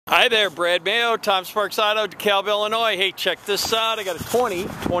Hi there, Brad Mayo, Tom Sparks Auto, DeKalb, Illinois. Hey, check this out. I got a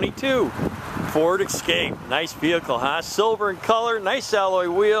 2022 Ford Escape. Nice vehicle, huh? Silver in color, nice alloy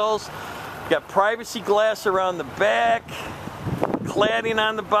wheels. Got privacy glass around the back, cladding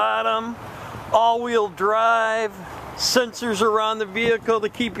on the bottom, all-wheel drive, sensors around the vehicle to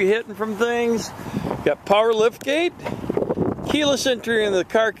keep you hitting from things. Got power liftgate, keyless entry into the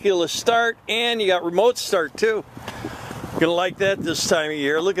car, keyless start, and you got remote start too. Gonna like that this time of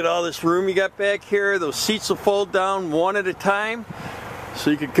year. Look at all this room you got back here. Those seats will fold down one at a time,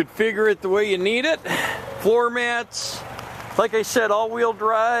 so you can configure it the way you need it. Floor mats, like I said, all-wheel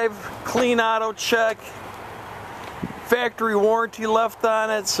drive, clean auto check, factory warranty left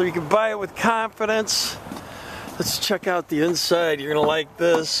on it, so you can buy it with confidence. Let's check out the inside. You're gonna like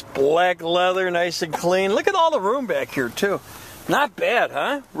this. Black leather, nice and clean. Look at all the room back here too. Not bad,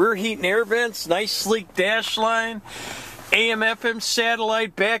 huh? Rear heat and air vents, nice sleek dash line. AM/FM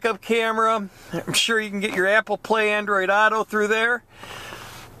satellite backup camera. I'm sure you can get your Apple Play Android Auto through there.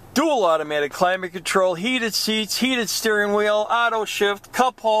 Dual automatic climate control, heated seats, heated steering wheel, auto shift,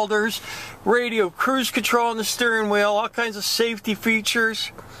 cup holders, radio cruise control on the steering wheel, all kinds of safety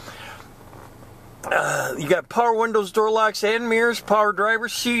features. You got power windows, door locks, and mirrors, power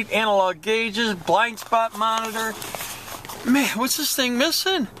driver's seat, analog gauges, blind spot monitor. Man, what's this thing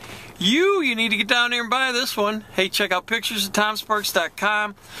missing? You need to get down there and buy this one. Hey, check out pictures at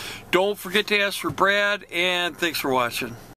TomSparks.com. Don't forget to ask for Brad, and thanks for watching.